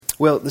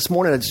Well, this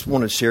morning I just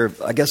want to share,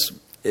 I guess,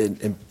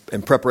 in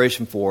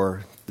preparation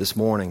for this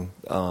morning,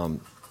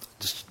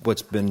 just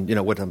what's been,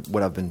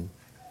 what I've been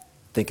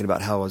thinking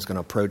about how I was going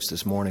to approach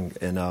this morning.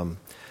 And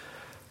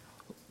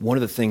one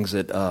of the things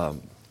that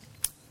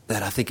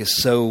I think is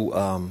so,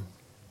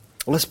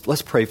 well,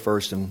 let's pray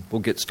first and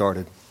we'll get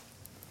started.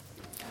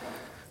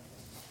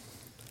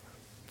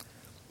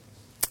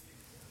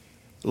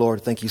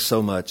 Lord, thank you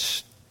so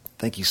much.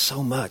 Thank you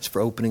so much for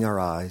opening our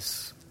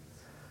eyes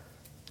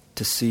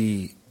to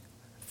see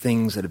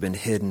things that have been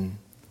hidden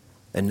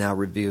and now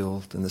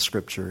revealed in the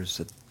Scriptures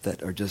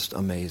that are just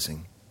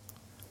amazing.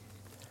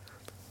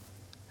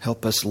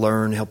 Help us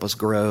learn, help us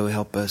grow,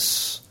 help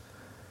us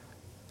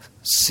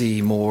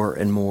see more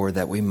and more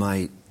that we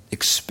might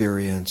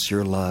experience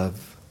your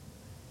love,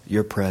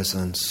 your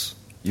presence,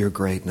 your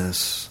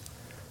greatness,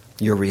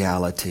 your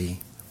reality,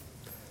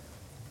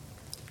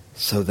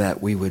 so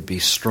that we would be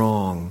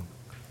strong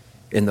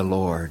in the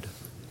Lord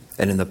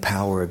and in the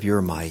power of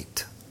your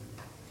might.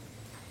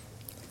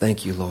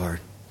 Thank you,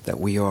 Lord, that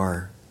we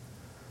are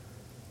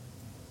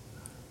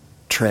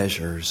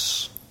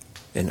treasures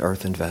in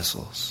earthen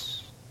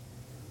vessels.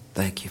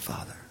 Thank you,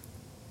 Father.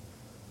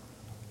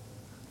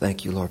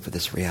 Thank you, Lord, for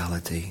this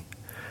reality.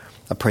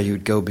 I pray you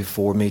would go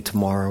before me this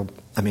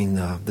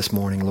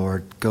morning,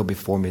 Lord. Go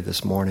before me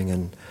this morning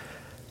and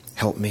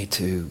help me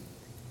to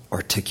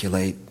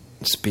articulate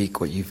and speak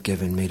what you've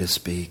given me to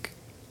speak.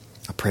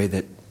 I pray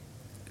that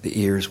the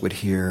ears would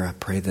hear. I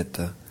pray that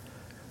the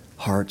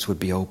hearts would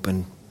be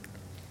open.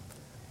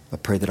 I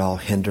pray that all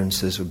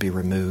hindrances would be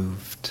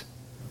removed.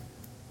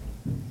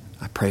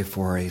 I pray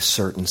for a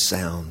certain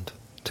sound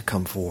to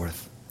come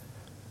forth,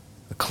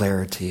 a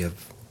clarity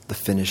of the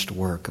finished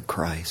work of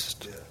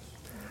Christ,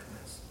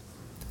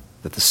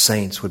 that the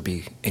saints would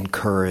be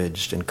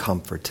encouraged and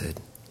comforted.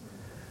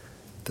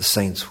 The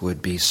saints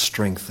would be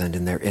strengthened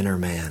in their inner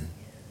man,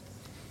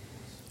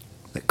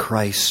 that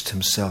Christ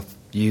himself,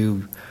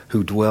 you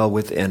who dwell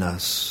within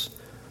us,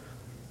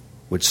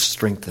 would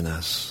strengthen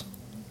us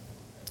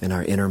in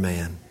our inner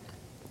man.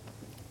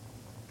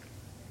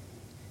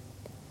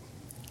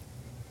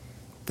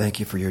 Thank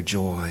you for your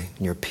joy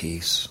and your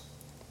peace.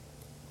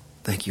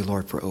 Thank you,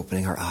 Lord, for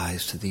opening our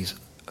eyes to these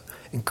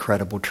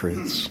incredible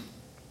truths.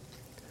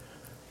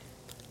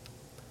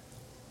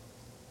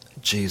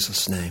 In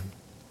Jesus' name,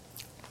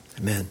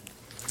 amen.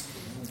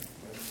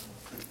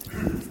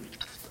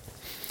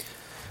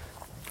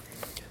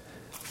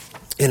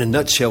 In a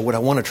nutshell, what I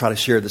want to try to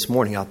share this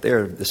morning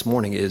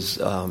is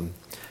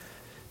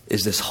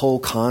this whole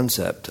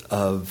concept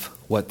of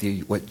what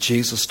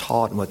Jesus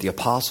taught and what the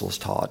apostles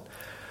taught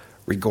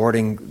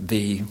regarding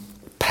the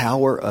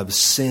power of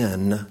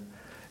sin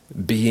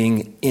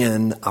being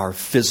in our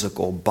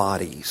physical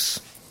bodies.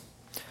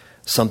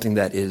 Something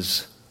that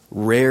is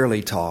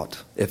rarely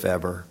taught, if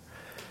ever,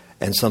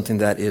 and something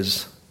that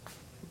is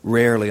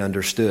rarely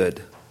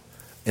understood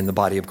in the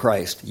body of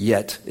Christ.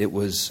 Yet it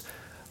was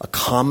a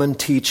common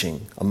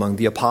teaching among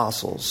the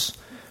apostles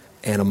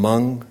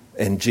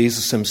and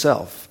Jesus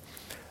himself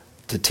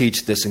to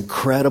teach this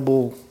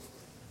incredible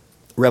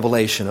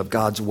revelation of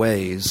God's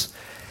ways,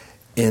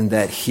 in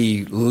that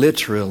he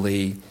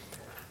literally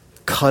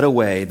cut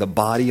away the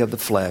body of the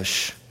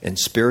flesh in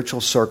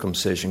spiritual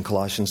circumcision,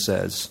 Colossians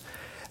says,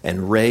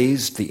 and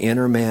raised the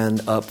inner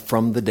man up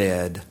from the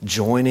dead,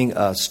 joining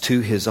us to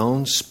his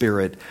own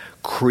spirit,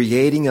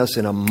 creating us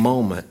in a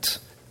moment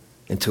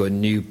into a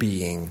new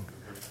being,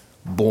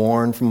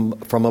 born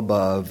from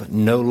above,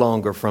 no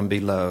longer from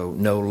below,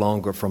 no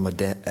longer from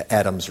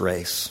Adam's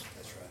race.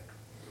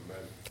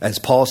 As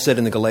Paul said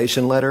in the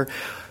Galatian letter,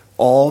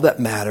 all that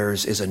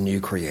matters is a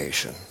new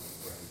creation.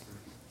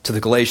 To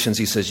the Galatians,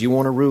 he says, you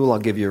want a rule? I'll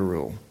give you a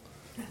rule.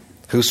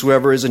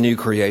 Whosoever is a new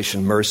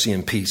creation, mercy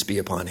and peace be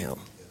upon him.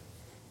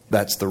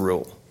 That's the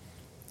rule.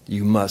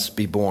 You must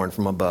be born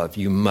from above.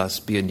 You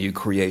must be a new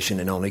creation,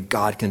 and only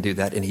God can do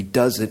that. And he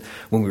does it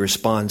when we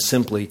respond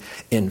simply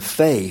in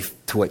faith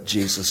to what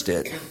Jesus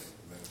did.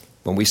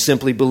 When we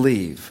simply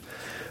believe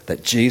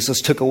that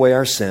Jesus took away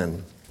our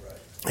sin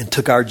and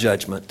took our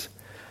judgment,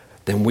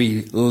 then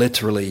we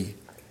literally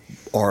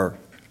are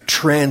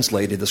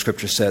translated, the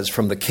Scripture says,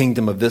 from the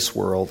kingdom of this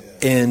world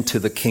into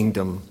the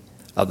kingdom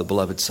of the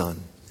beloved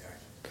Son.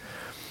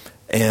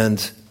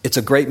 And it's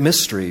a great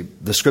mystery.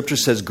 The Scripture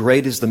says,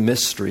 great is the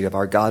mystery of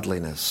our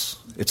godliness.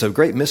 It's a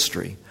great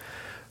mystery.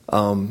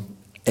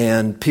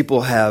 And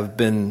people have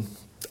been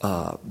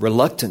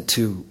reluctant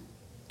to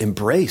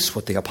embrace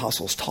what the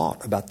apostles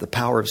taught about the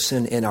power of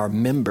sin in our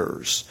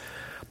members.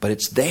 But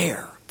it's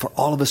there for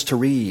all of us to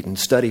read and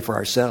study for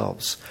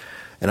ourselves.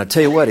 And I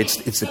tell you what,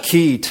 it's the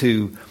key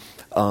to,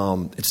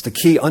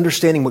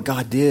 understanding what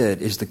God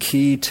did is the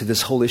key to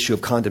this whole issue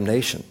of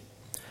condemnation.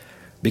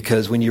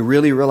 Because when you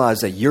really realize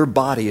that your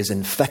body is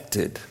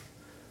infected,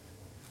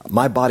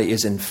 my body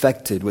is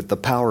infected with the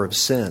power of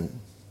sin,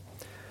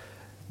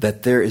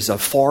 that there is a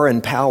foreign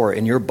power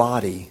in your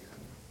body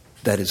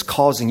that is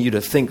causing you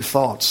to think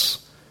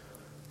thoughts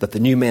that the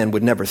new man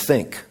would never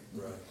think,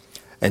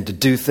 and to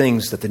do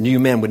things that the new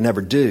man would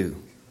never do.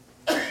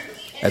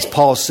 As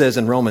Paul says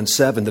in Romans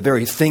 7, the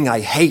very thing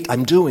I hate,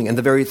 I'm doing, and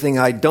the very thing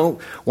I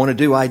don't want to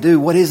do, I do.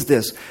 What is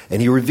this?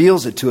 And he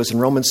reveals it to us in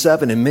Romans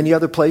 7 and many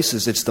other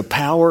places. It's the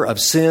power of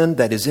sin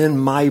that is in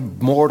my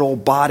mortal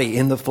body,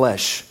 in the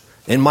flesh,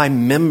 in my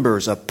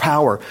members, a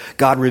power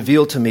God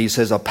revealed to me. He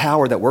says, a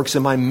power that works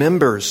in my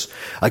members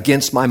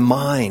against my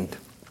mind.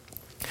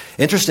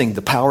 Interesting,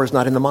 the power is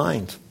not in the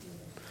mind.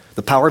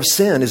 The power of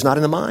sin is not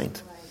in the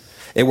mind.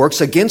 It works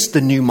against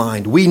the new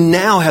mind. We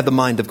now have the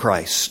mind of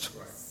Christ.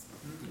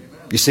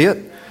 You see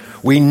it?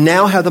 We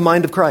now have the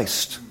mind of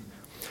Christ.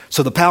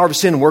 So the power of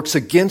sin works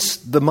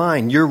against the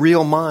mind, your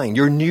real mind,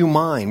 your new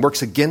mind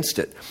works against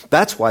it.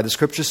 That's why the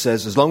scripture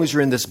says, as long as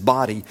you're in this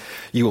body,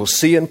 you will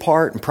see in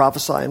part and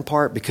prophesy in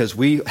part, because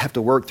we have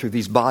to work through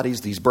these bodies,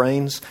 these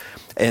brains,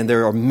 and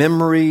there are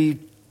memory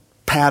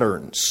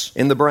patterns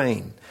in the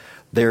brain.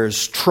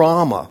 There's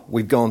trauma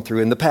we've gone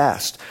through in the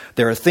past.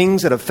 There are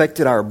things that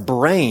affected our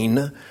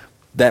brain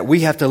that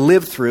we have to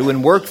live through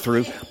and work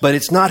through, but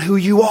it's not who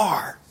you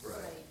are.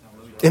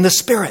 In the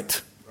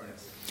Spirit.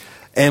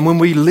 And when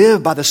we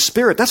live by the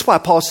Spirit, that's why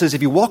Paul says,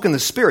 if you walk in the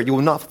Spirit, you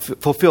will not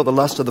fulfill the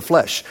lust of the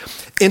flesh.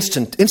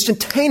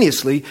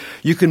 Instantaneously,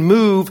 you can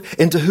move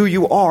into who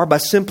you are by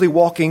simply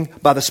walking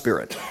by the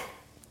Spirit.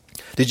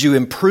 Did you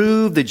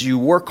improve? Did you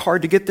work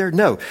hard to get there?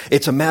 No.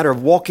 It's a matter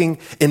of walking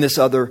in this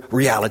other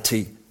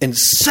reality in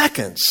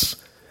seconds.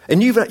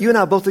 And you and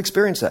I both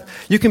experienced that.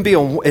 You can be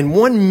in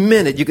 1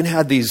 minute, you can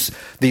have these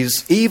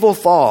evil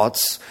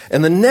thoughts,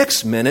 and the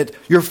next minute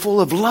you're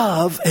full of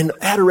love and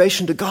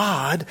adoration to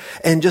God,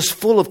 and just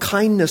full of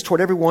kindness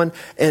toward everyone,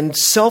 and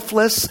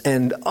selfless,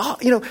 and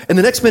and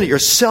the next minute you're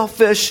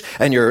selfish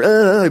and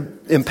you're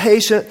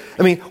impatient.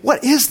 I mean,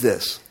 what is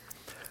this?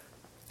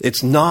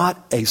 It's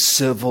not a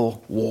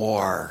civil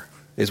war,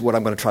 is what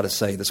I'm going to try to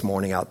say this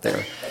morning out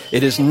there.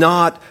 It is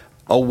not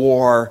a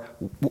war.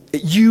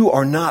 You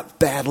are not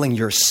battling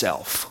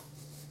yourself.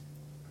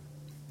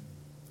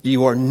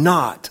 You are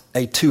not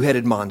a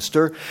two-headed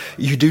monster.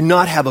 You do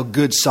not have a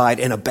good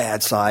side and a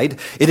bad side.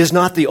 It is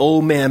not the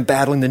old man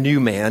battling the new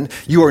man.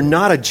 You are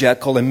not a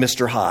Jekyll and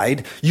Mr.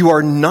 Hyde. You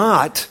are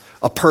not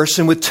a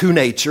person with two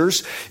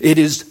natures. It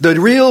is the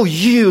real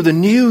you, the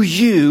new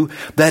you,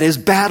 that is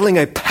battling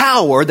a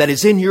power that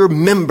is in your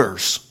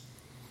members.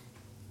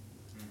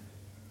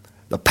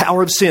 The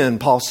power of sin,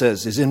 Paul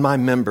says, is in my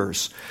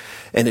members.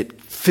 And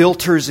it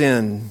filters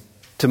in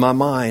to my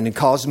mind and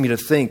causes me to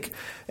think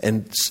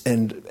and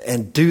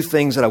do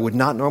things that I would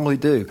not normally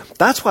do.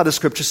 That's why the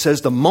scripture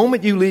says, the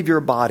moment you leave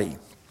your body,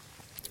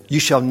 you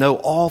shall know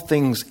all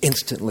things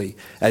instantly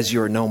as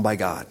you are known by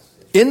God.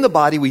 In the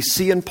body, we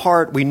see in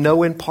part, we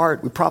know in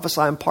part, we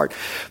prophesy in part.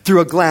 Through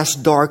a glass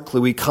darkly,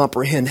 we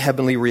comprehend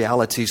heavenly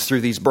realities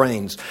through these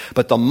brains.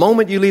 But the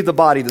moment you leave the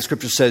body, the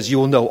scripture says, you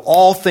will know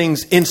all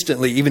things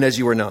instantly, even as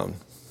you are known.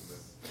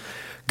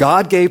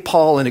 God gave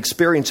Paul an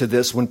experience of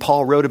this when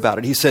Paul wrote about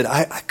it. He said,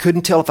 I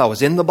couldn't tell if I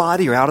was in the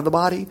body or out of the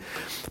body,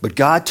 but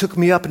God took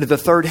me up into the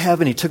third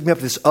heaven. He took me up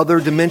to this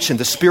other dimension,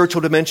 the spiritual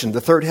dimension.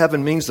 The third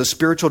heaven means the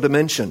spiritual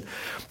dimension.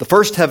 The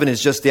first heaven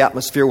is just the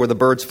atmosphere where the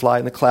birds fly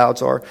and the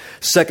clouds are.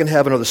 Second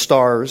heaven are the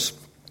stars.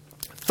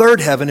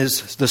 Third heaven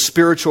is the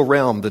spiritual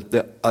realm,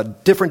 a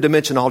different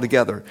dimension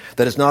altogether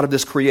that is not of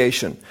this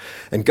creation.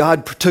 And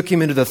God took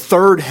him into the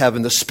third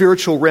heaven, the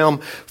spiritual realm,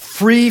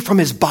 free from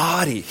his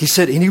body. He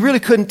said, and he really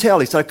couldn't tell.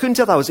 He said, I couldn't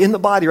tell if I was in the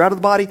body or out of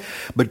the body,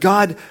 but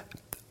God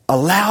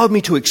allowed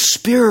me to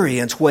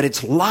experience what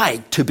it's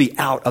like to be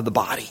out of the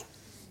body.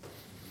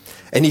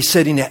 And he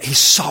said, he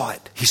saw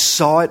it. He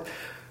saw it.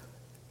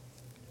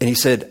 And he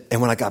said,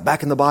 and when I got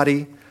back in the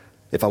body,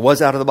 if I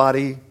was out of the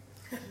body,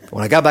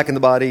 when I got back in the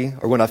body,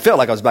 or when I felt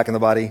like I was back in the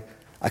body,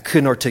 I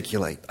couldn't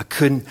articulate. I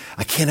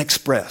can't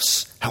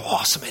express how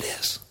awesome it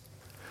is.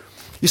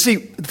 You see,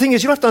 the thing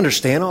is, you don't have to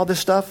understand all this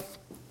stuff.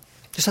 You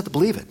just have to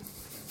believe it.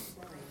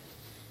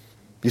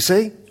 You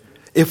see?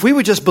 If we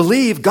would just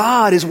believe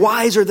God is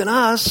wiser than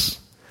us,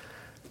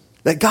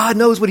 that God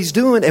knows what he's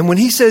doing, and when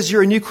he says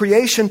you're a new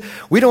creation,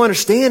 we don't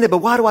understand it, but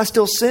why do I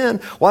still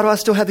sin? Why do I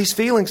still have these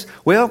feelings?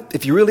 Well,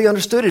 if you really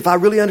understood it, if I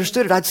really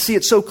understood it, I'd see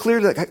it so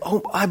clearly.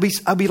 I'd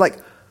be like,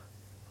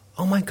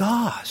 oh my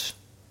gosh,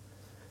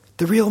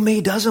 the real me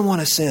doesn't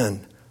want to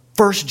sin.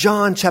 1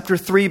 John chapter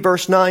 3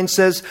 verse 9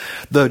 says,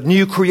 the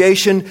new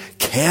creation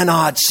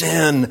cannot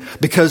sin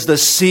because the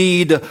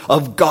seed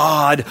of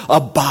God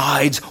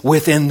abides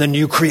within the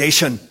new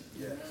creation.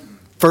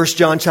 1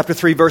 John chapter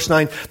 3 verse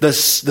 9,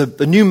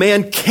 the new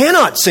man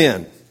cannot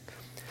sin.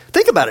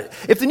 Think about it.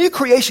 If the new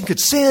creation could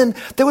sin,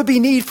 there would be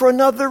need for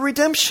another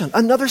redemption,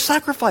 another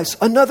sacrifice,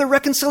 another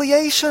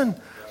reconciliation.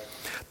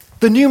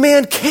 The new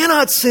man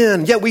cannot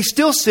sin, yet we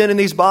still sin in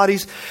these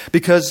bodies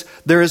because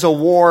there is a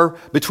war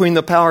between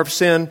the power of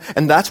sin,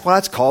 and that's why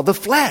it's called the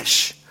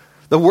flesh.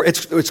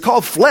 It's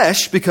called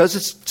flesh because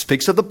it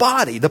speaks of the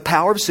body. The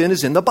power of sin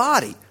is in the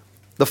body,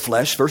 the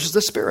flesh versus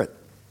the spirit.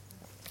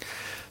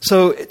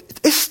 So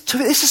this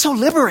is so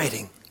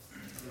liberating.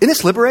 Isn't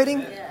this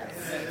liberating?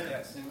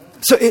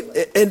 So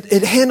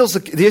it handles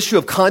the issue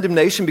of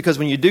condemnation, because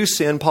when you do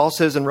sin, Paul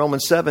says in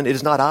Romans 7, it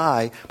is not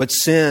I, but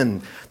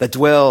sin that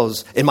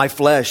dwells in my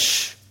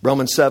flesh.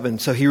 Romans 7.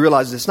 So he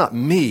realizes it's not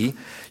me.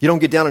 You don't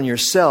get down on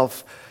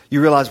yourself. You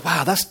realize,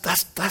 wow,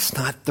 that's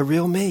not the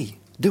real me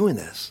doing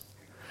this.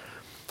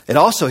 It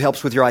also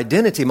helps with your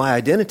identity, my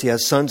identity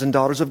as sons and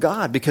daughters of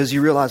God, because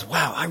you realize,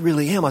 wow, I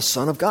really am a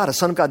son of God. A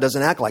son of God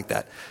doesn't act like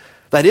that.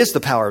 That is the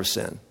power of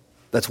sin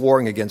that's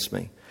warring against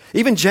me.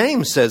 Even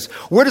James says,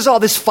 where does all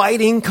this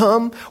fighting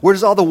come? Where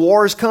does all the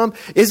wars come?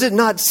 Is it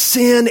not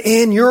sin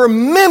in your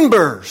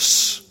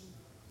members?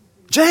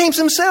 James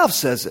himself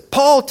says it.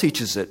 Paul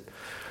teaches it.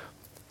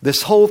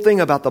 This whole thing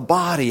about the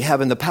body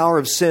having the power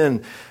of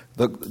sin,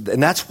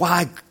 and that's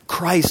why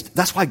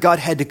God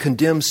had to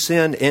condemn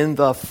sin in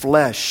the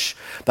flesh.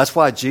 That's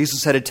why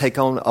Jesus had to take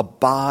on a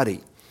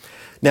body.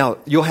 Now,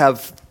 you'll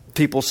have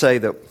people say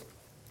that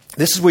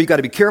this is where you got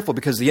to be careful,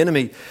 because the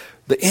enemy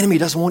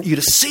doesn't want you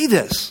to see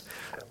this.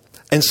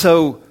 And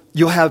so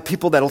you'll have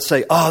people that'll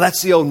say, oh,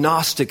 that's the old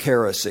Gnostic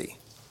heresy.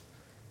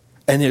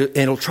 And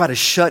it'll try to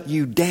shut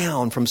you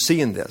down from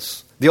seeing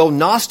this. The old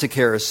Gnostic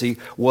heresy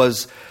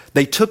was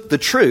they took the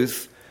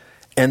truth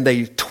and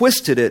they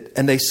twisted it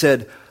and they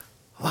said,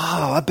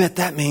 oh, I bet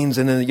that means,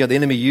 and then the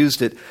enemy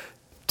used it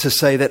to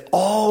say that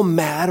all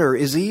matter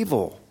is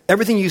evil.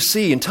 Everything you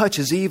see and touch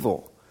is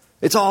evil.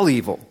 It's all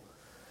evil.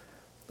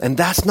 And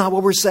that's not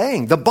what we're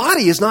saying. The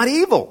body is not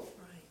evil.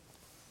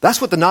 That's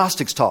what the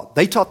Gnostics taught.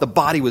 They taught the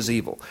body was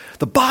evil.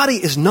 The body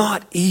is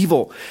not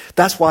evil.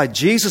 That's why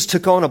Jesus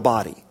took on a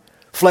body,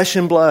 flesh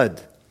and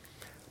blood.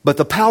 But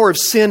the power of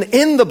sin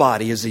in the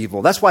body is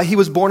evil. That's why he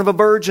was born of a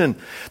virgin.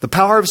 The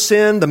power of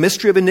sin, the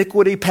mystery of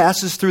iniquity,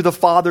 passes through the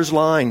Father's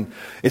line.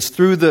 It's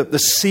through the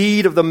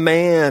seed of the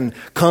man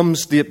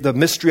comes the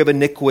mystery of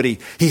iniquity.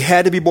 He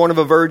had to be born of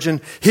a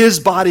virgin.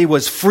 His body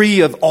was free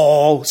of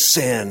all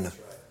sin.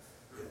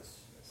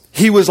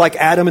 He was like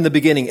Adam in the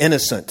beginning,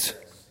 innocent,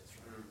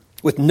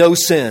 with no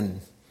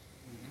sin.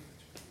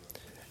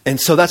 And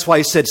so that's why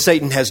he said,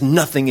 Satan has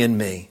nothing in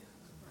me.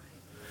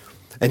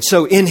 And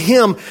so in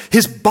him,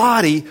 his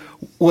body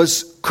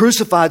was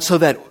crucified so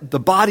that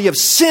the body of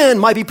sin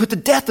might be put to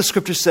death, the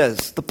scripture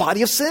says. The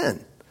body of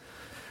sin.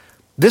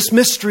 This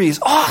mystery is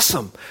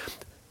awesome.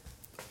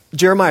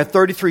 Jeremiah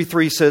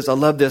 33:3 says, I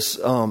love this.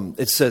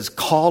 It says,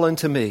 call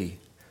unto me.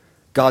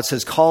 God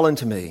says, call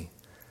unto me,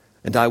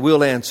 and I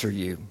will answer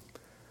you.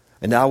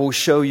 And I will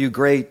show you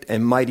great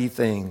and mighty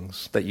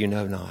things that you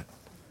know not.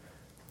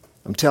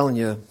 I'm telling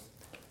you,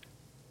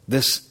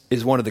 this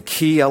is one of the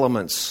key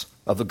elements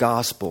of the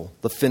gospel,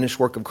 the finished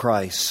work of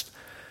Christ,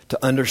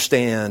 to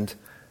understand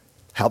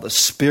how the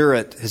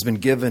Spirit has been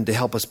given to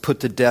help us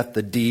put to death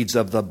the deeds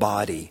of the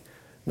body,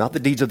 not the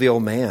deeds of the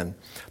old man.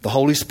 The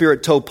Holy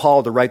Spirit told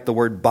Paul to write the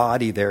word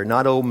body there,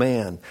 not old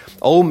man.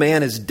 Old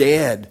man is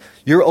dead.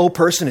 Your old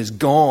person is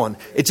gone.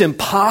 It's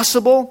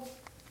impossible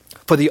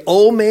for the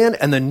old man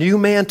and the new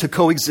man to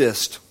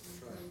coexist.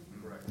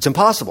 It's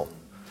impossible.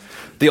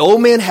 The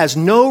old man has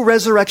no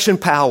resurrection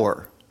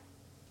power.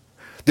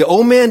 The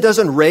old man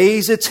doesn't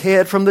raise its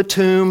head from the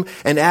tomb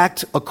and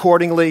act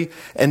accordingly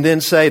and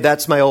then say,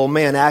 that's my old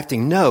man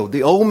acting. No,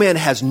 the old man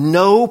has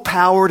no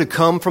power to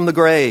come from the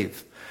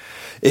grave.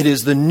 It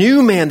is the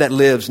new man that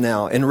lives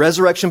now in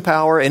resurrection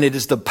power, and it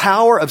is the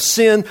power of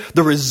sin,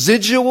 the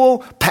residual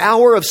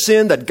power of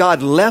sin that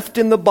God left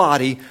in the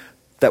body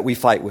that we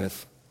fight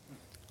with.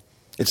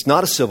 It's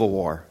not a civil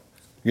war.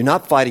 You're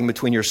not fighting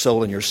between your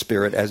soul and your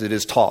spirit as it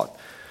is taught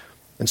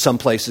in some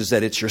places,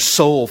 that it's your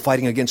soul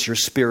fighting against your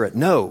spirit.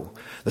 No.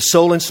 The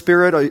soul and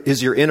spirit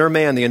is your inner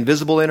man, the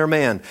invisible inner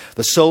man.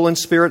 The soul and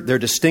spirit, they're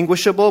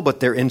distinguishable, but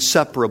they're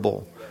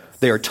inseparable.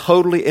 They are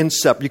totally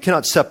inseparable. You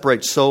cannot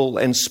separate soul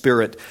and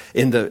spirit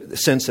in the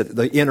sense that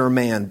the inner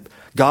man.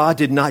 God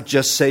did not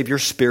just save your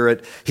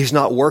spirit. He's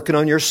not working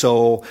on your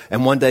soul,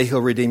 and one day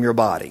He'll redeem your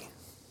body,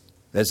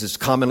 as is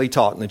commonly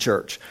taught in the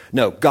church.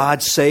 No,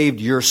 God saved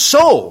your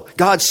soul.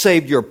 God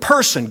saved your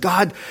person.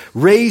 God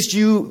raised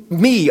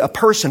me, a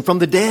person from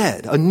the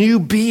dead, a new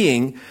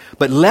being,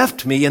 but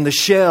left me in the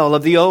shell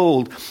of the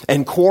old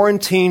and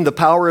quarantined the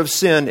power of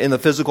sin in the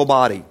physical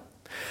body,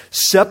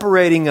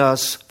 separating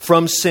us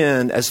from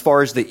sin as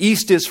far as the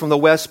east is from the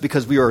west,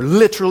 because we are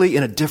literally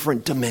in a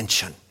different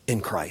dimension in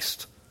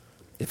Christ.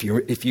 If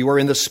you are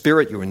in the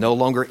Spirit, you are no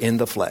longer in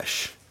the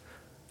flesh,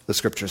 the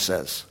Scripture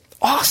says.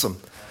 Awesome.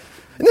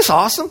 Isn't this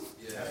awesome?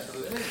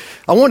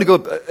 I wanted to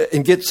go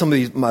and get some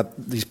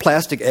of these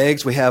plastic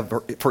eggs we have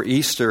for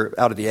Easter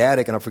out of the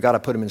attic, and I forgot I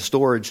put them in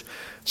storage,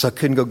 so I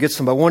couldn't go get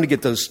some. But I wanted to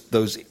get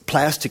those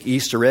plastic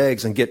Easter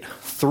eggs and get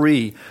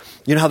 3.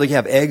 You know how they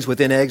have eggs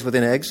within eggs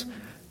within eggs?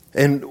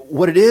 And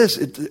what it is,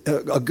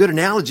 a good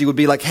analogy would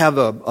be like have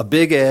a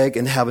big egg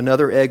and have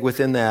another egg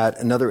within that,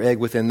 another egg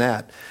within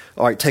that.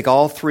 All right, take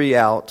all 3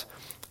 out.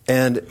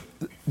 And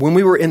when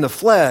we were in the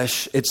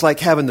flesh, it's like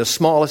having the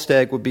smallest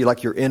egg would be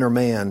like your inner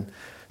man.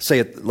 Say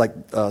it like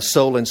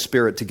soul and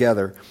spirit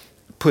together.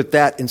 Put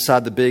that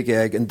inside the big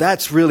egg. And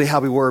that's really how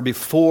we were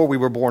before we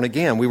were born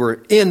again. We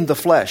were in the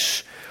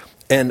flesh.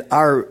 And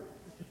our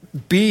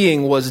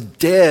being was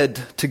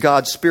dead to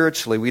God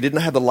spiritually. We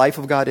didn't have the life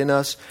of God in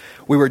us.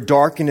 We were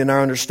darkened in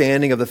our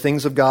understanding of the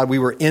things of God. We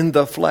were in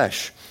the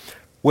flesh.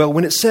 Well,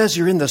 when it says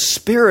you're in the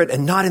spirit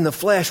and not in the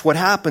flesh, what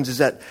happens is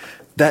that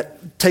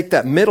take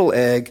that middle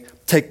egg,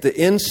 take the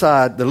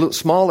inside, the little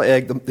small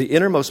egg, the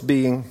innermost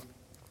being,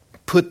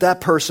 put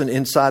that person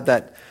inside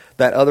that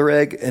other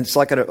egg, and it's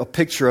like a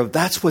picture of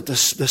that's what the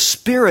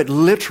Spirit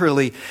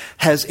literally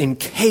has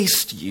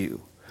encased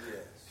you.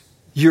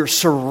 You're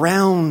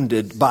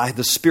surrounded by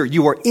the Spirit.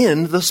 You are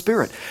in the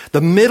Spirit.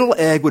 The middle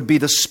egg would be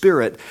the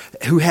Spirit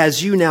who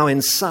has you now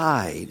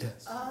inside.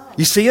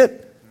 You see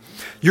it?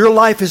 Your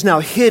life is now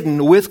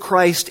hidden with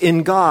Christ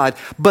in God,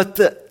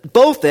 but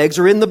both eggs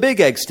are in the big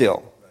egg still,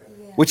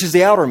 which is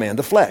the outer man,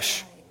 the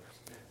flesh.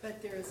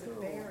 But there is a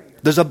barrier.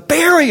 There's a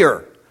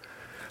barrier.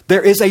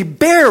 There is a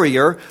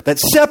barrier that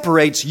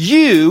separates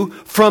you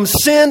from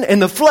sin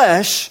and the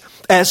flesh.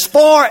 As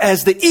far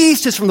as the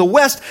east is from the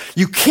west,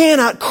 you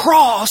cannot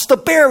cross the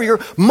barrier,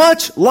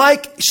 much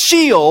like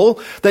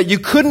Sheol, that you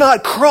could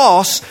not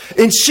cross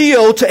in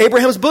Sheol to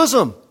Abraham's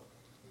bosom.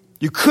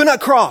 You could not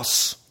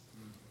cross.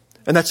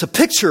 And that's a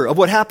picture of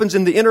what happens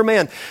in the inner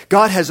man.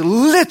 God has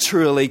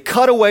literally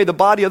cut away the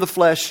body of the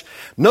flesh.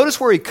 Notice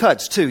where he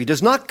cuts too. He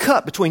does not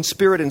cut between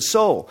spirit and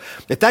soul.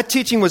 If that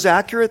teaching was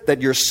accurate,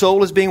 that your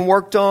soul is being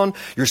worked on,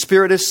 your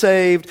spirit is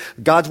saved,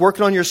 God's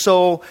working on your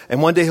soul,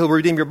 and one day he'll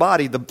redeem your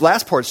body. The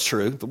last part's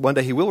true. One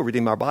day he will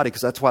redeem our body,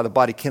 because that's why the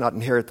body cannot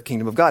inherit the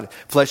kingdom of God.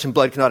 Flesh and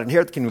blood cannot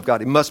inherit the kingdom of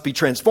God. It must be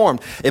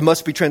transformed. It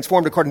must be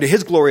transformed according to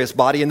his glorious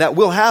body, and that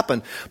will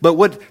happen.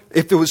 But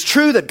if it was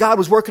true that God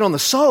was working on the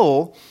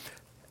soul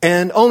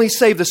and only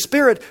save the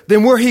spirit,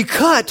 then where he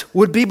cut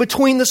would be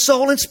between the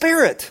soul and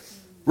spirit,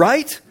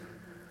 right?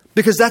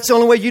 Because that's the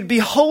only way you'd be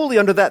holy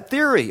under that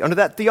theory, under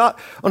that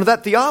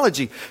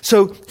theology.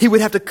 So he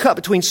would have to cut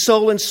between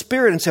soul and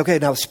spirit and say, okay,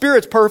 now the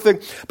spirit's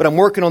perfect, but I'm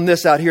working on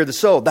this out here, the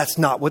soul. That's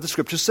not what the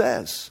scripture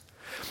says.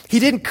 He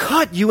didn't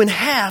cut you in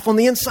half on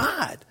the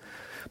inside.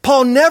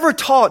 Paul never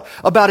taught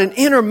about an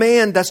inner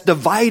man that's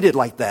divided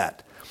like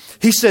that.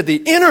 He said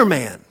the inner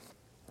man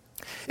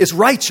is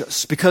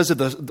righteous because of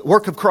the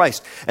work of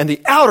Christ. And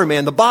the outer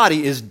man, the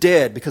body, is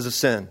dead because of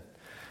sin.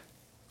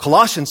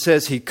 Colossians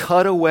says he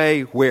cut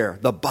away where?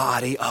 The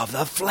body of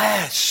the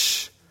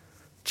flesh.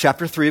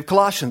 Chapter 3 of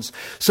Colossians.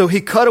 So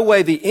he cut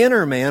away the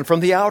inner man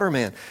from the outer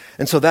man.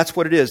 And so that's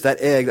what it is. That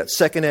egg, that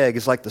second egg,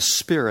 is like the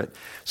spirit.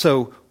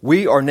 So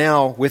we are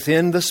now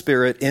within the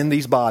spirit in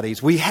these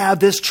bodies. We have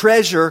this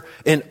treasure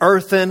in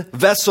earthen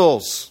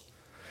vessels.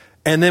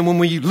 And then when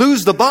we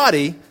lose the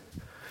body,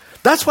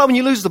 that's why when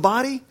you lose the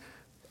body,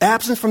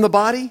 absent from the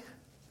body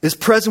is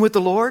present with the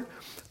Lord.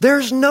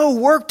 There's no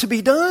work to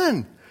be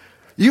done.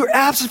 You're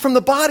absent from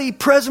the body,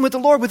 present with the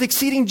Lord with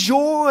exceeding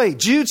joy.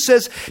 Jude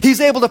says he's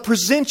able to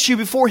present you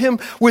before him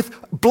with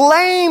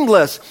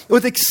blameless,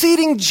 with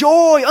exceeding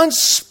joy,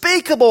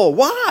 unspeakable.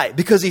 Why?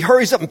 Because he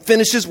hurries up and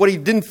finishes what he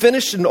didn't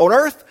finish on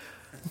earth?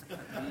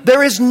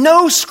 There is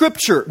no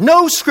scripture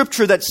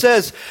that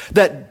says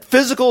that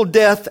physical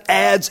death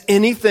adds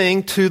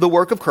anything to the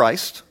work of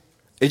Christ.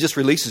 It just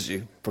releases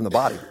you from the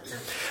body.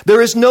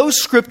 There is no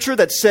scripture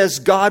that says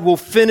God will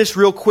finish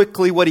real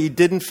quickly what he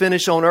didn't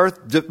finish on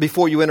earth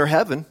before you enter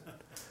heaven.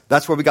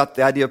 That's where we got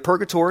the idea of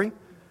purgatory.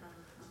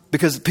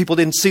 Because people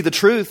didn't see the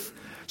truth.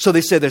 So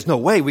they said, there's no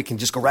way we can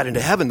just go right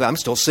into heaven. I'm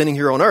still sinning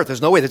here on earth.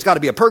 There's no way. There's got to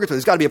be a purgatory.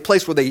 There's got to be a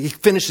place where he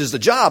finishes the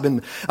job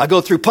and I go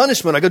through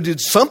punishment. I go do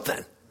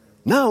something.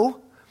 No.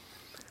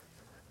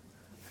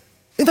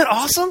 Isn't that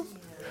awesome?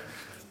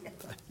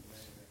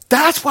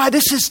 That's why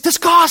this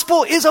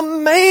gospel is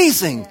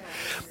amazing.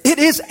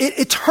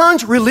 It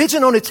turns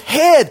religion on its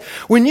head.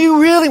 When you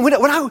really,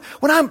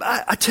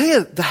 I tell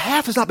you, the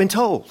half has not been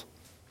told.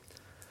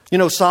 You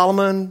know,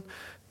 Solomon,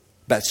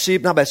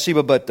 not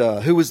Bathsheba, but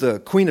who was the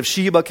queen of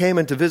Sheba came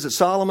in to visit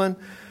Solomon,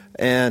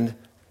 and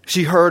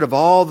she heard of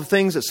all the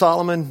things that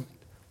Solomon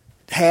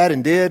had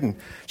and did, and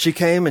she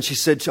came and she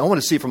said, I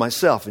want to see it for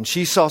myself. And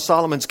she saw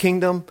Solomon's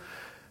kingdom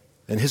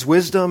and his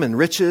wisdom and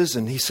riches,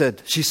 and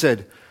she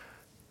said,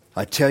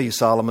 I tell you,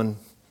 Solomon,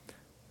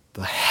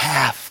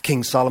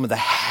 King Solomon, the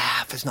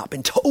half has not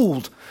been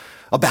told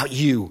about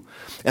you.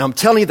 And I'm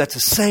telling you, that's the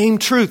same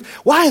truth.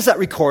 Why is that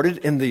recorded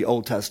in the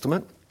Old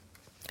Testament?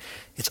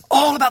 It's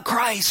all about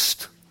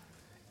Christ.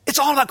 It's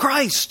all about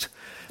Christ.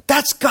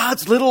 That's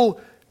God's little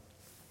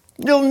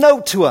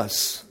note to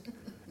us.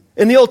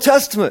 In the Old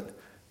Testament,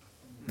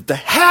 the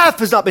half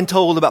has not been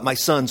told about my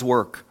son's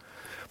work.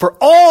 For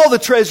all the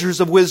treasures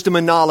of wisdom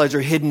and knowledge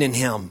are hidden in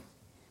him.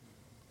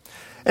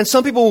 And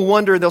some people will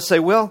wonder, they'll say,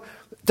 well,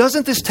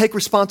 doesn't this take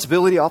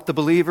responsibility off the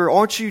believer?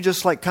 Aren't you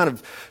just like kind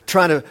of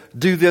trying to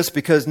do this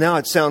because now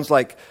it sounds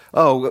like,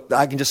 oh,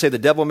 I can just say the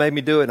devil made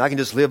me do it and I can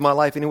just live my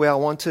life any way I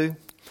want to?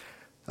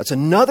 That's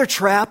another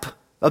trap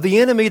of the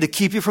enemy to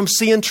keep you from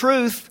seeing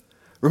truth.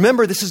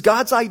 Remember, this is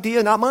God's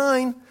idea, not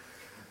mine.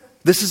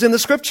 This is in the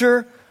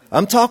scripture.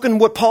 I'm talking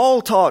what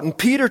Paul taught and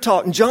Peter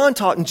taught and John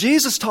taught and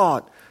Jesus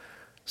taught.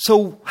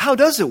 So how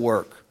does it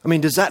work? I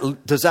mean, does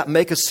that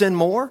make us sin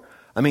more?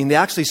 I mean, they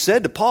actually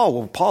said to Paul,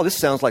 well, Paul, this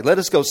sounds like let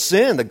us go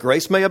sin that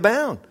grace may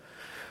abound.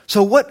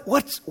 So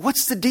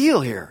what's the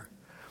deal here?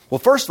 Well,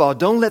 first of all,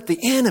 don't let the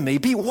enemy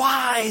be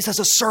wise as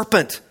a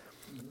serpent,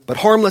 but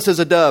harmless as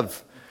a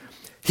dove.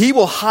 He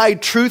will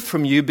hide truth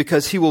from you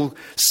because he will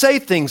say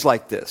things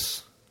like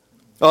this.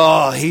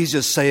 Oh, he's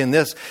just saying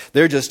this.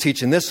 They're just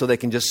teaching this so they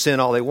can just sin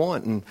all they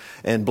want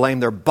and blame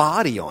their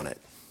body on it.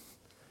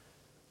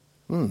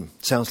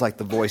 Sounds like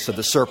the voice of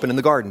the serpent in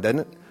the garden, doesn't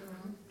it?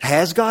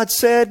 Has God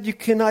said you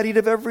cannot eat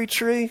of every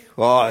tree?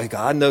 Oh,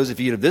 God knows if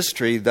you eat of this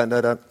tree.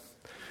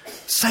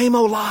 Same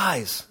old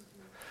lies.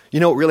 You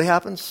know what really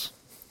happens?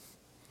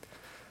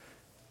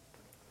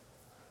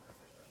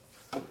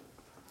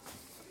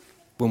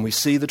 When we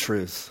see the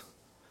truth,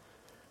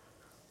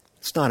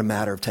 it's not a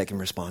matter of taking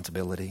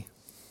responsibility.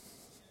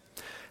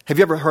 Have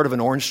you ever heard of an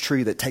orange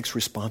tree that takes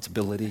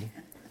responsibility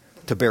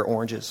to bear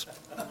oranges?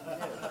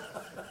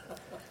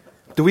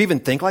 Do we even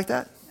think like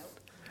that?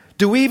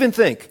 Do we even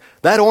think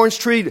that orange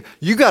tree,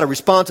 you got a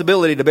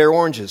responsibility to bear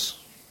oranges?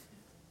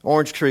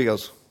 Orange tree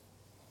goes,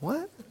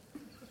 what?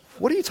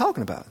 What are you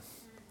talking about?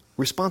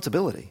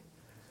 Responsibility.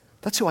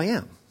 That's who I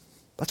am.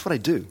 That's what I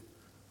do.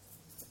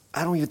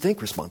 I don't even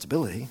think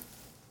responsibility.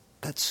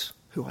 That's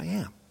who I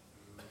am.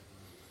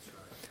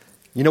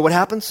 You know what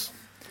happens?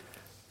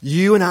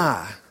 You and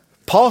I,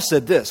 Paul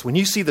said this, when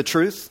you see the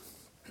truth,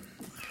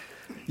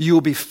 you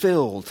will be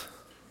filled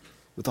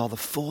with all the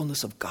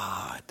fullness of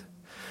God.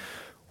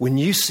 When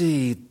you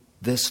see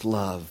this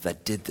love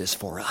that did this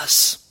for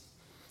us,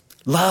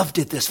 love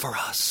did this for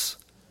us.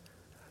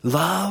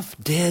 Love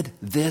did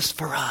this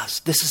for us.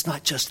 This is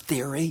not just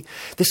theory.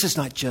 This is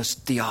not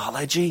just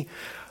theology.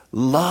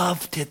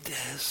 Love did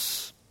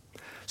this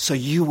so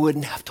you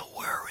wouldn't have to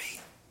worry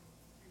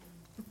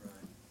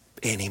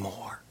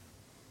anymore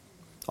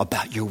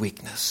about your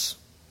weakness,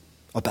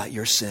 about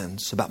your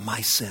sins, about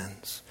my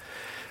sins.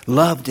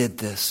 Love did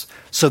this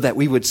so that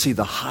we would see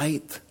the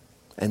height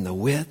and the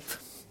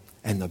width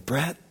and the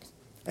breadth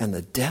and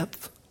the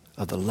depth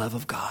of the love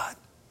of God.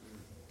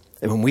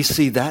 And when we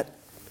see that,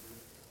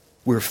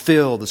 we're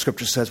filled, the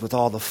scripture says, with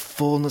all the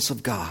fullness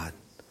of God.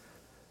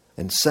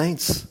 And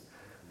saints,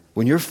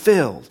 when you're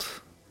filled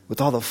with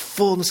all the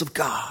fullness of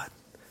God,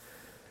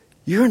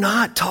 you're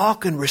not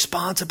talking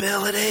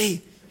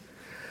responsibility.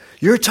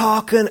 You're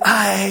talking,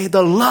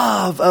 the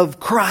love of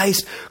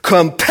Christ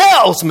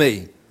compels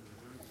me.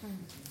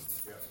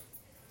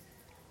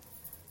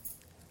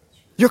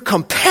 You're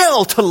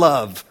compelled to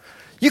love.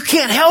 You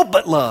can't help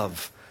but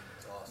love.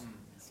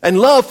 And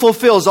love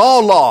fulfills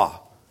all law.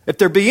 If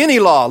there be any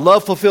law,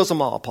 love fulfills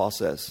them all, Paul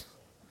says.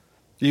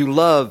 You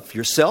love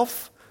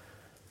yourself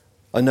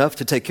enough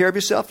to take care of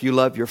yourself. You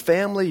love your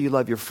family. You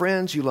love your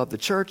friends. You love the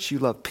church. You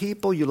love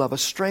people. You love a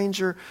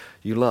stranger.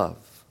 You love.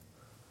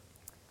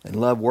 And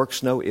love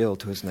works no ill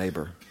to his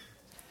neighbor.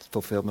 It's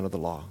fulfillment of the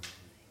law.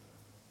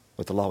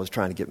 What the law was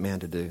trying to get man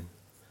to do,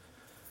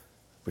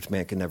 which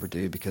man can never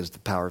do because the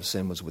power of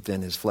sin was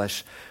within his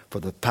flesh. For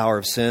the power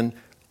of sin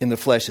in the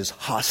flesh is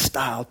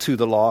hostile to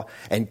the law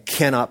and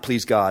cannot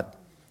please God.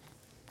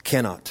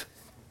 Cannot.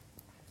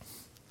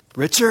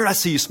 Richard, I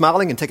see you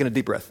smiling and taking a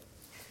deep breath.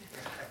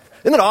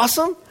 Isn't that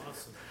awesome?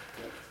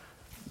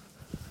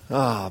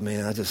 Oh,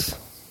 man, Amen.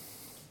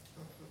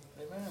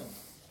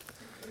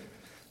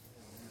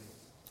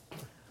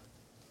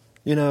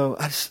 You know,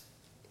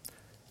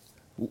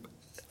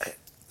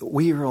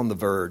 we are on the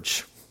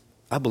verge.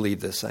 I believe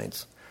this,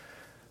 saints.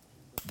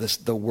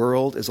 The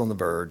world is on the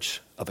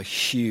verge of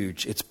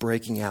it's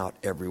breaking out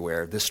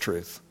everywhere, this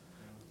truth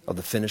of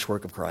the finished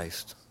work of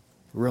Christ.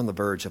 We're on the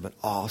verge of an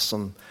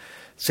awesome...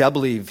 See, I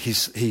believe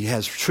he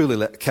has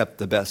truly kept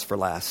the best for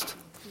last.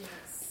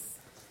 Yes.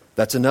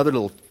 That's another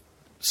little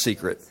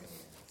secret.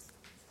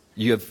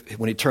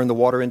 When he turned the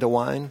water into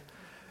wine,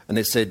 and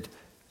they said,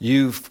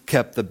 you've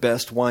kept the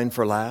best wine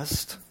for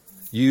last.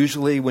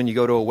 Usually when you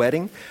go to a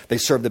wedding, they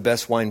serve the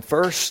best wine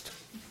first,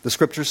 the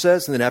scripture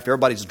says, and then after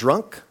everybody's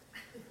drunk.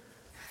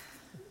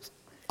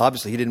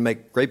 Obviously, he didn't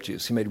make grape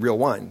juice. He made real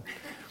wine.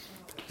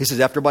 He says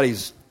after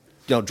everybody's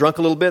drunk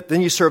a little bit,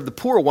 then you serve the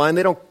poor wine.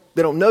 They don't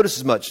notice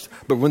as much.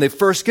 But when they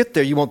first get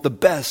there, you want the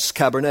best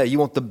Cabernet. You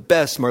want the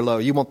best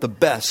Merlot. You want the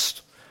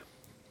best.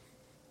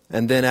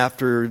 And then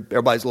after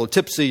everybody's a little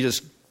tipsy,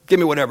 just give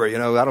me whatever,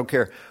 I don't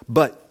care.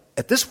 But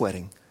at this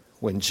wedding,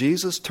 when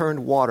Jesus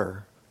turned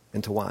water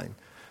into wine,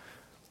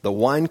 the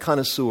wine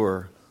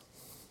connoisseur,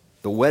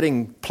 the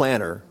wedding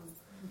planner,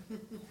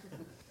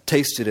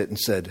 tasted it and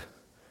said,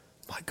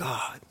 my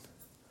God.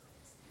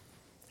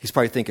 He's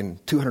probably thinking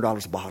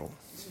 $200 a bottle.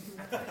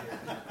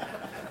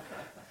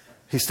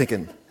 He's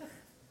thinking,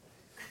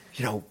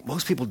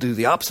 most people do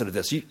the opposite of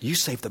this. You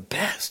save the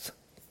best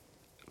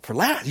for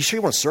last. You sure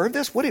you want to serve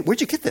this?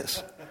 Where'd you get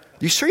this?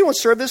 You sure you want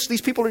to serve this?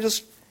 These people are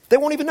they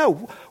won't even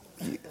know.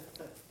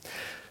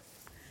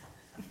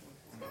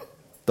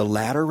 The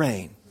latter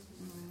rain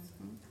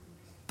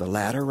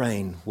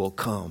will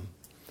come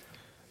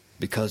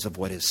because of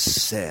what is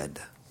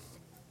said.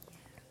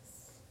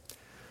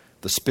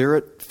 The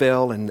Spirit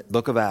fell in the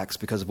book of Acts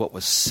because of what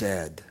was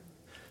said.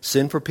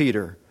 Sin for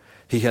Peter.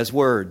 He has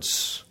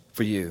words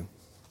for you,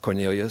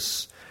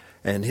 Cornelius,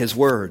 and his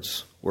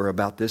words were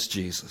about this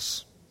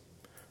Jesus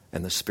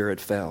and the Spirit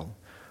fell.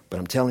 But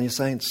I'm telling you,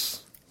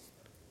 saints,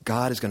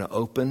 God is going to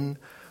open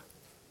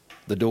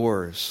the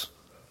doors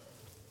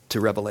to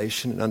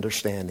revelation and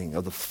understanding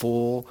of the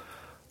full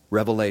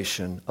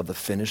revelation of the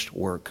finished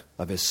work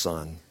of His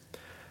Son.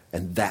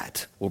 And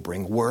that will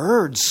bring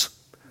words.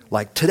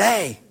 Like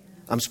today,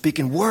 I'm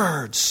speaking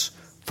words.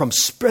 From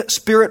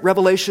spirit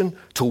revelation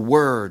to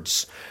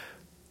words.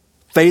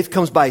 Faith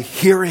comes by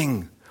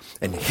hearing,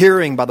 and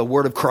hearing by the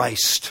word of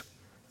Christ.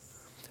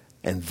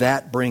 And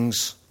that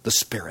brings the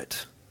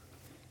Spirit.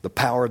 The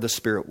power of the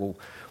Spirit will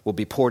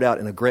be poured out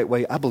in a great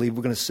way. I believe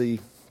we're going to see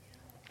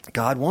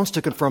God wants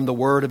to confirm the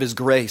word of His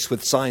grace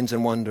with signs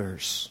and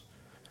wonders.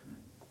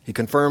 He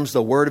confirms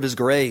the word of His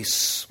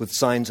grace with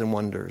signs and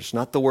wonders,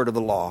 not the word of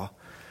the law,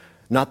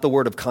 not the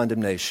word of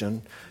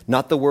condemnation,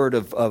 not the word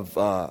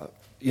of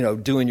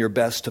doing your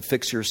best to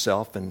fix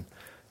yourself, and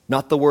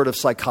not the word of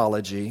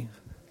psychology,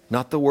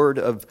 not the word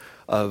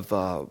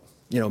of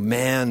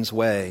man's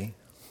way.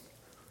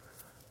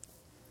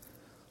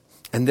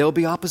 And there'll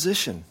be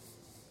opposition.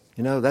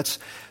 That's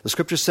the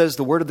Scripture says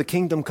the word of the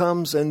kingdom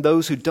comes, and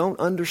those who don't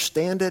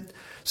understand it.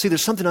 See,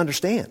 there's something to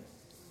understand.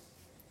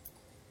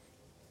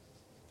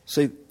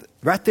 See,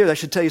 right there, that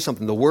should tell you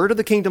something. The word of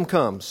the kingdom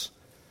comes,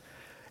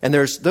 and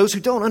there's those who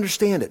don't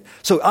understand it.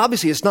 So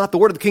obviously, it's not the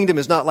word of the kingdom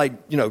is not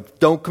like,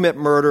 don't commit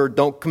murder,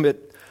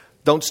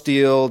 don't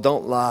steal,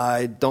 don't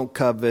lie, don't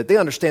covet. They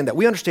understand that.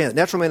 We understand that.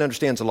 Natural man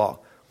understands the law.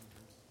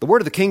 The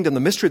word of the kingdom, the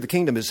mystery of the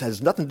kingdom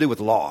has nothing to do with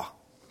law.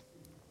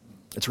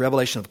 It's a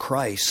revelation of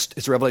Christ.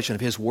 It's a revelation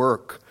of His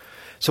work.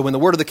 So when the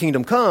word of the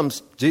kingdom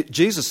comes,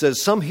 Jesus says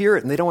some hear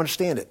it and they don't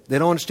understand it. They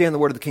don't understand the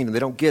word of the kingdom. They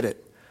don't get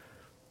it.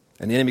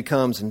 And the enemy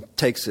comes and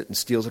takes it and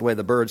steals it away.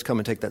 The birds come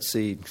and take that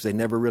seed because they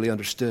never really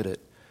understood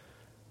it.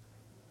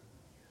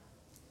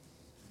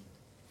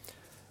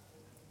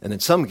 And then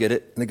some get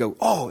it and they go,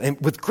 oh, and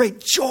with great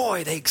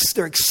joy,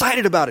 they're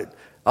excited about it.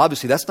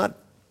 Obviously, that's not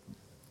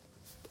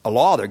a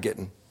law they're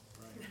getting.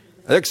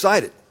 They're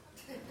excited.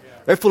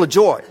 They're full of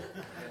joy.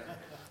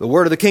 The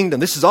word of the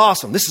kingdom. This is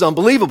awesome. This is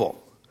unbelievable.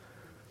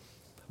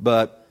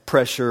 But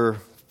pressure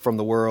from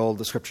the world,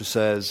 the Scripture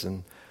says,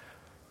 and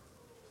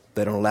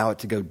they don't allow it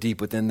to go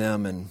deep within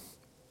them, and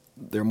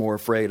they're more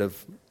afraid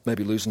of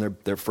maybe losing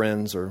their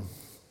friends or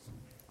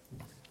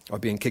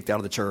being kicked out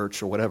of the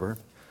church or whatever.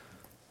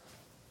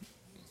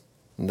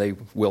 And they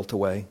wilt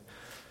away.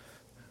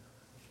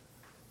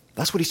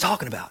 That's what he's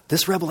talking about.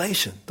 This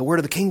revelation, the word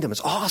of the kingdom,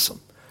 is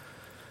awesome.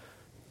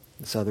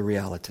 This other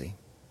reality.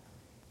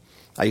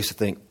 I used to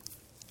think,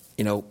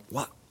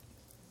 what?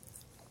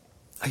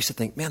 I used to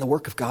think, man, the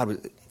work of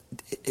God,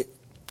 it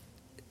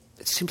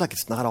seems like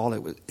it's not all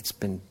it's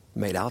been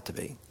made out to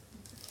be.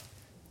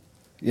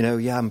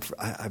 I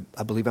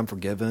believe I'm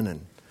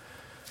forgiven,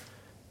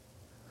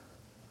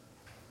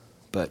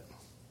 but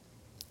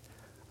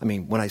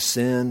when I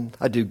sin,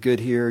 I do good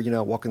here,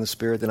 I walk in the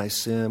Spirit, then I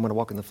sin when I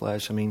walk in the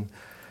flesh. Is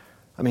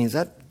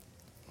that,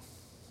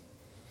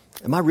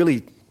 am I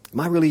really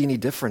any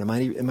different? Am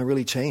I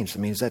really changed?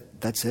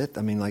 That's it?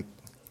 Like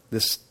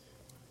this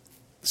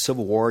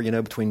civil war,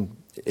 between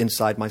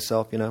inside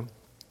myself,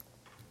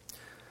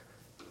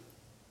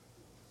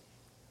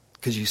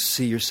 because you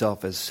see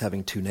yourself as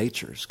having two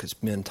natures, because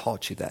men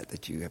taught you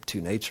that you have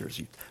two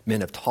natures. Men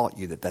have taught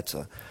you that it's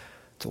a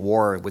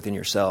war within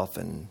yourself,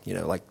 and,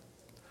 like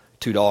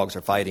two dogs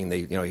are fighting.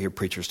 You hear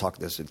preachers talk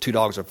this. Two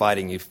dogs are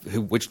fighting.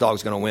 Which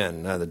dog's going to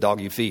win? The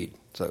dog you feed.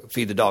 So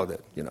feed the dog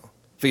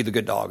feed the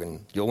good dog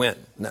and you'll win.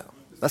 No,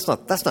 that's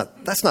not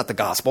the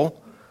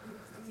gospel.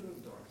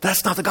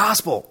 That's not the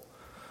gospel.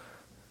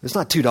 It's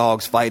not two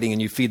dogs fighting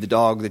and you feed the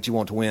dog that you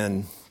want to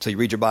win. So you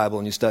read your Bible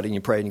and you study and you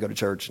pray and you go to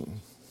church.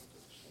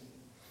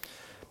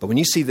 But when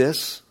you see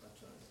this,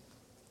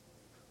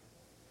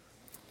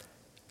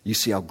 you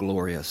see how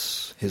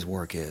glorious His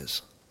work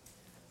is.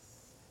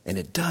 And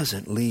it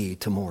doesn't lead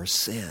to more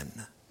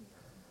sin.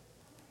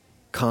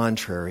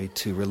 Contrary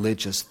to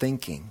religious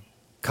thinking.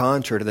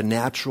 Contrary to the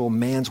natural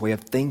man's way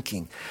of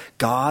thinking.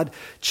 God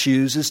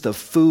chooses the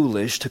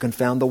foolish to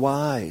confound the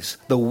wise.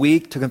 The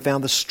weak to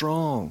confound the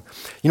strong.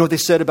 You know what they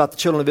said about the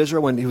children of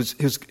Israel when he was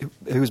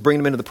bringing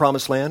them into the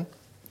promised land?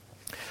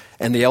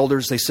 And the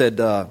elders, they said,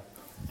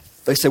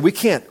 we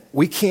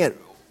can't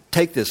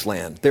take this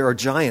land. There are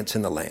giants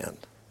in the land.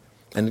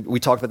 And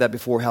we talked about that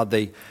before, how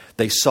they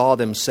saw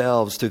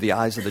themselves through the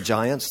eyes of the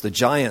giants. The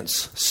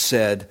giants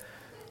said,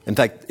 in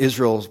fact,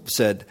 Israel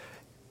said,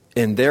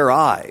 in their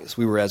eyes,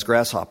 we were as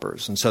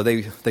grasshoppers. And so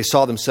they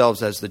saw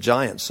themselves as the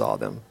giants saw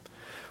them.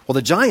 Well,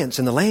 the giants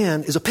in the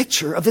land is a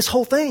picture of this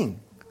whole thing,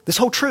 this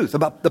whole truth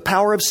about the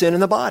power of sin in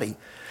the body.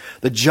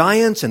 The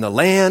giants in the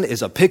land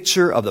is a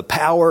picture of the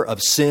power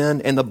of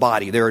sin in the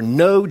body. There are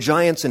no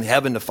giants in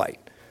heaven to fight.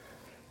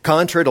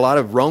 Contrary to a lot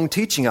of wrong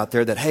teaching out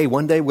there that, hey,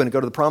 one day we're going to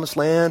go to the promised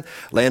land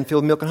filled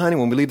with milk and honey.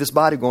 When we leave this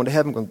body, we're going to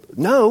heaven.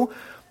 No,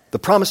 the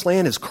promised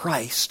land is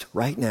Christ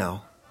right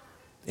now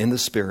in the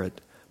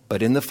Spirit.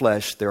 But in the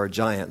flesh, there are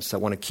giants that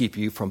want to keep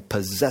you from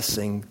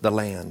possessing the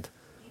land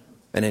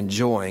and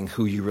enjoying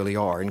who you really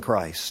are in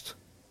Christ.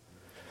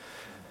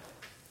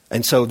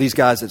 And so these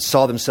guys that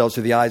saw themselves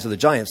through the eyes of the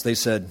giants, they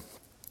said,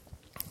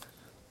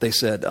 they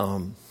said,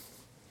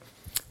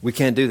 we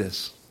can't do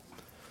this.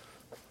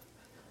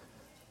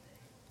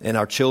 And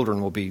our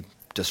children will be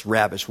just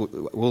ravished.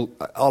 All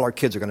our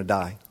kids are going to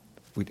die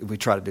if we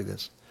try to do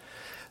this.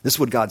 This is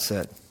what God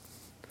said.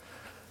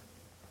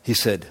 He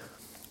said,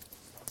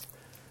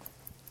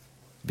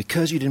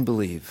 because you didn't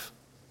believe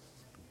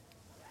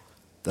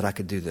that I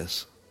could do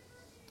this,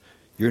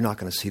 you're not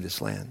going to see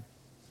this land.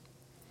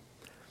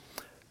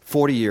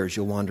 40 years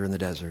you'll wander in the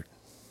desert.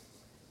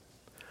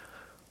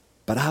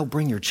 But I'll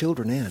bring your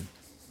children in.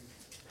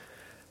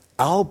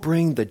 I'll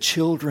bring the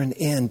children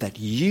in that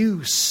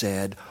you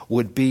said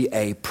would be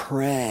a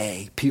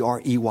prey,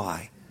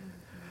 P-R-E-Y.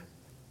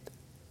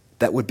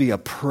 That would be a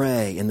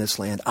prey in this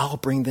land. I'll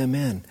bring them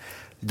in.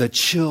 The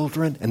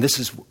children, and this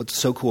is what's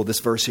so cool,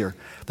 this verse here.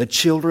 The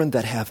children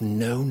that have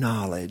no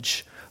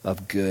knowledge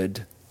of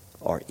good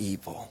or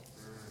evil.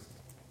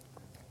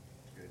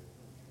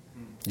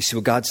 You see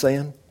what God's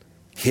saying?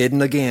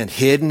 Hidden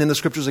in the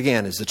scriptures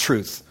again is the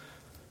truth.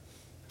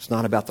 It's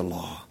not about the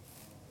law.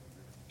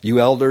 You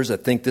elders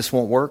that think this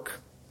won't work,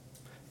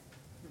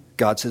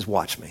 God says,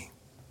 watch me.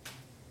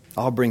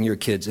 I'll bring your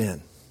kids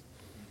in.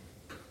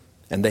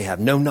 And they have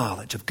no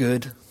knowledge of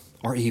good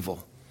or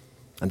evil.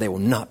 And they will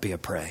not be a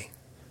prey.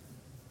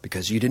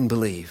 Because you didn't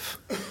believe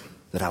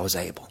that I was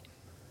able.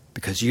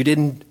 Because you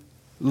didn't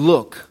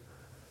look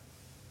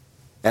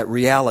at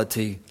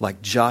reality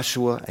like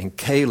Joshua and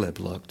Caleb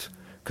looked.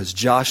 Because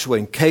Joshua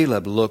and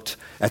Caleb looked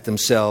at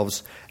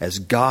themselves as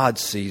God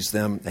sees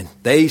them. And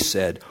they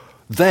said,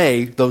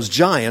 those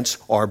giants,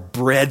 are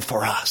bread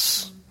for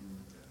us.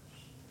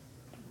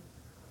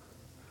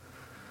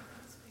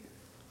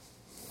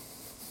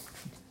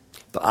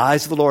 The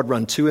eyes of the Lord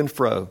run to and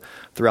fro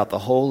throughout the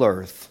whole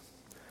earth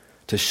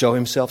to show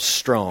himself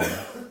strong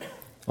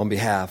on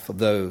behalf of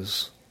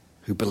those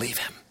who believe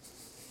him.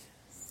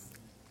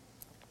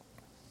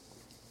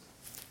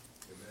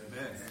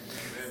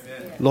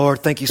 Amen. Lord,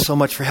 thank you so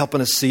much for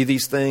helping us see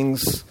these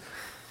things.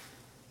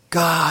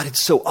 God,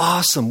 it's so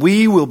awesome.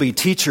 We will be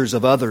teachers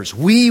of others.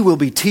 We will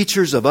be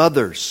teachers of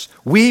others.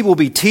 We will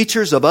be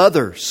teachers of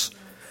others.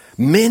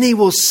 Many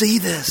will see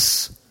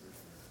this.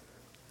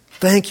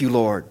 Thank you,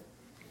 Lord.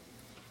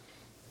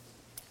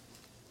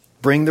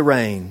 Bring the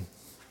rain.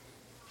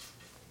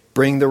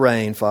 Bring the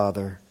rain,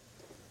 Father.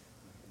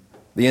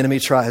 The enemy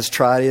has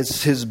tried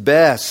his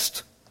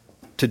best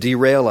to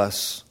derail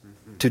us,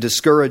 to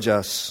discourage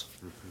us.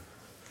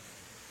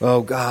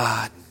 Oh,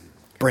 God,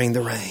 bring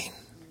the rain.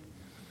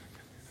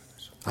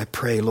 I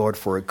pray, Lord,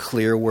 for a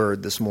clear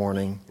word this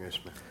morning. Yes,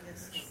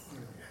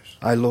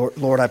 ma'am.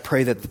 Lord, I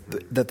pray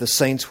that the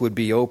saints would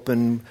be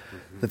open,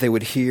 that they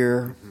would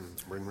hear.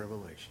 Bring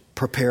revelation.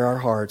 Prepare our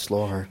hearts,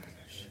 Lord.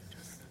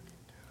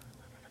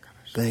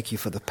 Thank you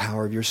for the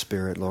power of your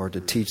Spirit, Lord,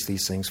 to teach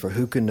these things. For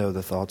who can know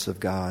the thoughts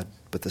of God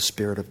but the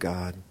Spirit of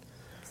God?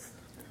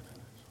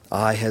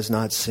 Eye has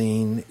not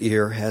seen,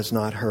 ear has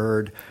not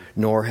heard,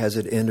 nor has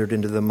it entered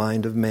into the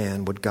mind of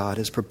man what God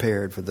has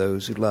prepared for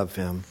those who love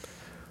him.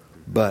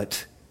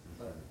 But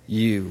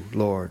you,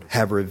 Lord,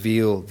 have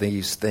revealed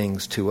these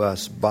things to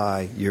us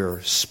by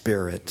your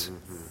Spirit.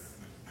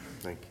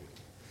 Thank you.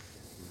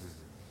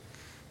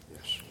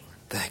 Yes, Lord.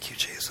 Thank you,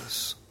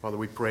 Jesus. Father,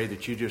 we pray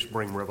that you just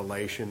bring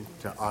revelation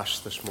to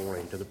us this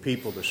morning, to the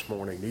people this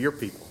morning, to your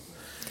people,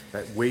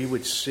 that we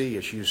would see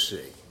as you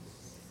see,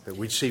 that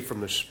we'd see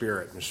from the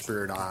Spirit and the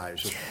Spirit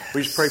eyes. Yes.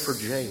 We just pray for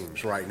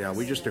James right now.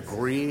 We just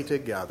agree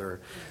together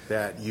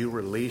that you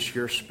release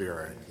your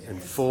Spirit in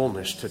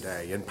fullness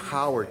today, in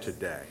power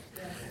today,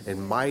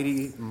 in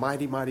mighty,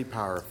 mighty, mighty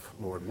power,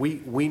 Lord.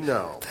 We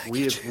know,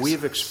 we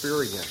have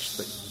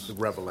experienced the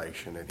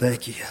revelation.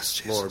 Thank you, yes,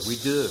 Jesus. Lord, we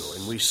do,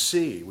 and we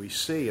see,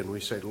 and we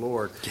say,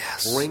 Lord,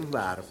 yes, bring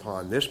that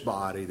upon this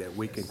body that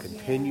we can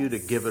continue to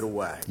give it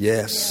away.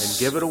 Yes. And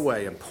give it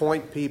away and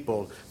point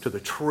people to the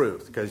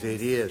truth, because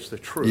it is the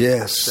truth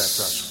yes, that sets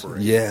us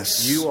free.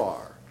 Yes. You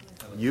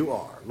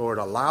are. Lord,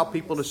 allow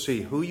people to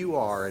see who you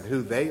are and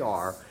who they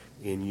are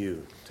in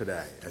you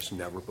today as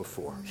never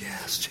before.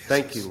 Yes, Jesus.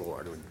 Thank you,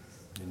 Lord,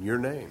 in your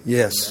name.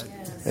 Yes.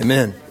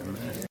 Amen.